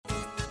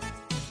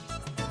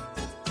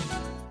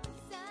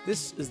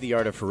This is the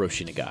art of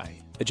Hiroshi Nagai,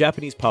 a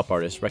Japanese pop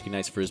artist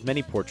recognized for his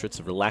many portraits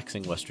of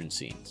relaxing Western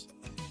scenes.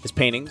 His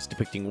paintings,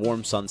 depicting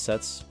warm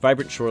sunsets,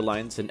 vibrant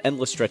shorelines, and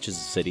endless stretches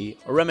of city,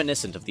 are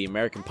reminiscent of the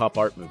American pop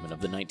art movement of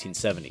the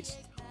 1970s,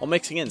 while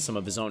mixing in some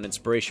of his own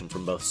inspiration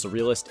from both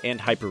surrealist and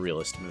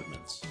hyperrealist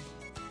movements.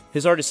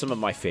 His art is some of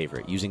my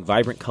favorite, using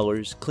vibrant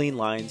colors, clean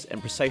lines,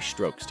 and precise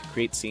strokes to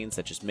create scenes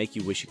that just make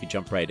you wish you could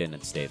jump right in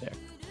and stay there.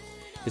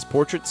 His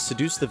portraits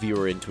seduce the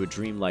viewer into a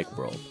dreamlike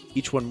world,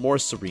 each one more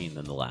serene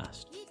than the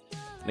last.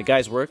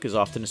 Nagai's work is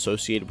often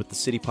associated with the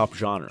city pop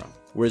genre,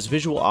 where his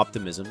visual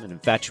optimism and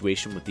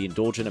infatuation with the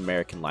indulgent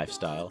American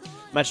lifestyle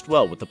matched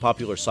well with the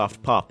popular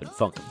soft pop and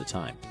funk of the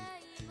time.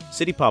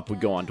 City pop would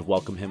go on to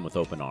welcome him with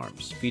open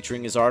arms,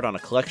 featuring his art on a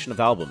collection of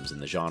albums in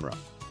the genre.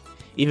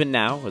 Even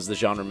now, as the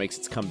genre makes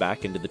its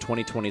comeback into the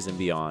 2020s and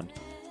beyond,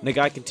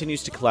 Nagai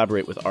continues to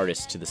collaborate with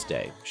artists to this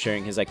day,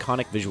 sharing his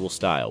iconic visual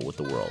style with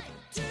the world.